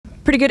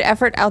pretty good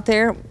effort out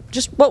there.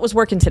 Just what was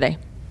working today?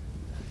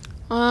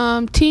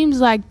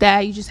 Teams like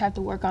that, you just have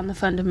to work on the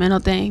fundamental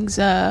things.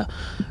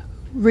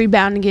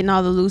 Rebounding, getting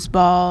all the loose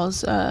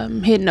balls,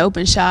 hitting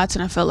open shots,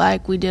 and I felt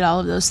like we did all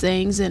of those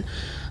things, and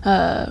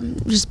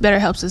just better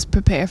helps us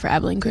prepare for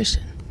Abilene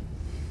Christian.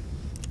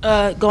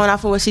 Going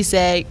off of what she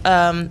said,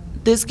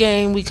 this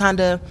game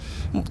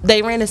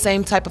they ran the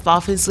same type of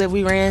offense that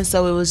we ran,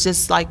 so it was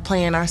just like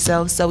playing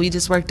ourselves. So we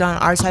just worked on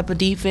our type of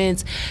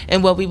defense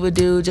and what we would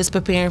do, just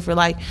preparing for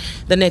like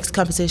the next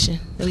competition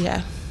that we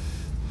have.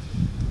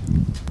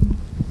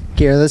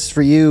 Kiara, this is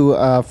for you.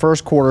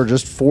 First quarter,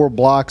 just 4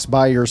 blocks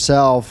by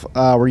yourself.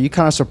 Were you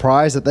kind of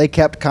surprised that they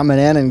kept coming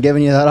in and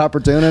giving you that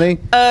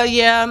opportunity?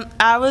 Yeah,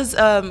 I was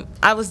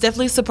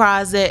definitely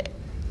surprised that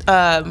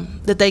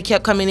they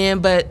kept coming in,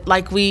 but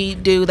like we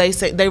do,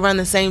 they run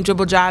the same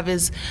dribble drive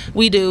as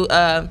we do.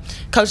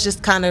 Coach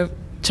just kind of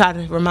tried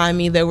to remind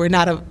me that we're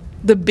not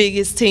the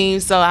biggest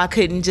team, so I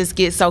couldn't just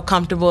get so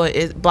comfortable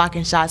at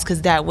blocking shots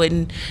because that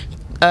wouldn't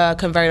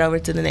convert over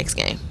to the next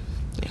game.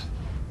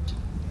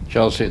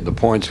 Chelsea, the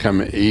points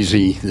come as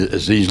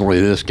easily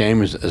this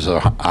game as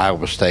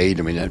Iowa State.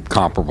 I mean,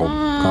 comparable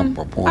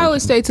points. Iowa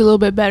State's a little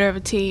bit better of a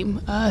team,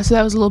 so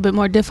that was a little bit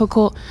more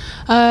difficult.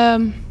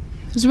 It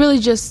was really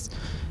just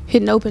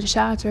hitting open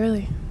shots,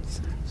 really.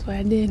 That's what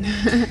I did.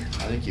 I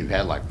think you've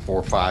had like 4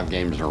 or 5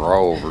 games in a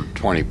row over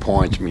 20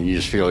 points. I mean, you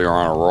just feel you're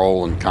on a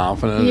roll and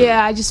confident?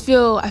 Yeah, I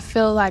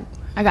feel like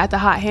I got the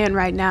hot hand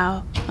right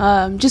now.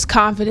 Just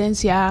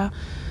confidence, yeah.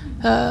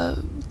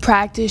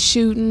 Practice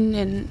shooting,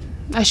 and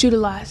I shoot a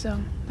lot, so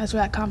that's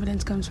where that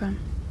confidence comes from.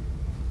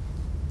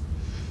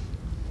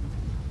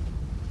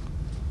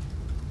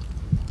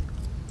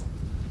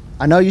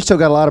 I know you still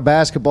got a lot of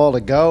basketball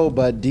to go,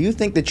 but do you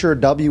think that you're a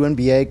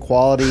WNBA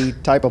quality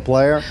type of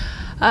player?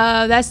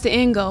 That's the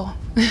end goal.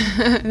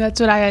 That's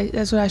what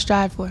I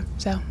strive for.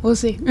 So we'll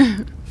see.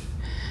 You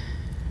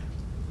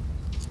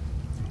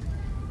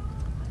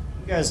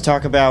guys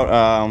talk about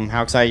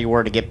how excited you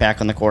were to get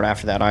back on the court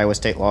after that Iowa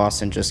State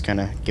loss and just kind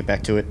of get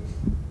back to it.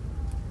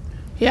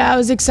 Yeah, I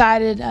was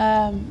excited.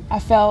 I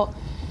felt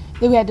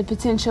that we had the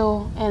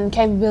potential and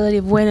capability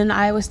of winning the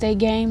Iowa State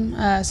game,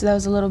 so that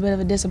was a little bit of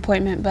a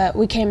disappointment. But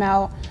we came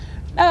out,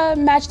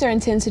 matched their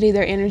intensity,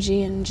 their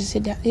energy, and just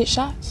hit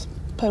shots.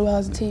 Played well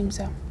as a team.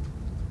 So.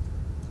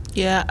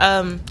 Yeah,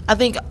 I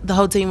think the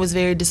whole team was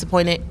very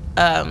disappointed.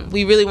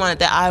 We really wanted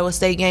that Iowa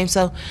State game,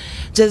 so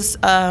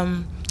just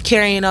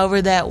carrying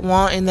over that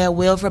want and that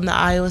will from the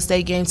Iowa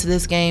State game to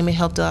this game, it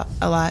helped a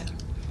lot.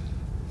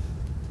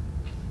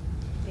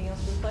 Anything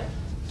else for the player?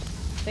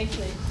 Thank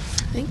you.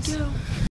 Thank you.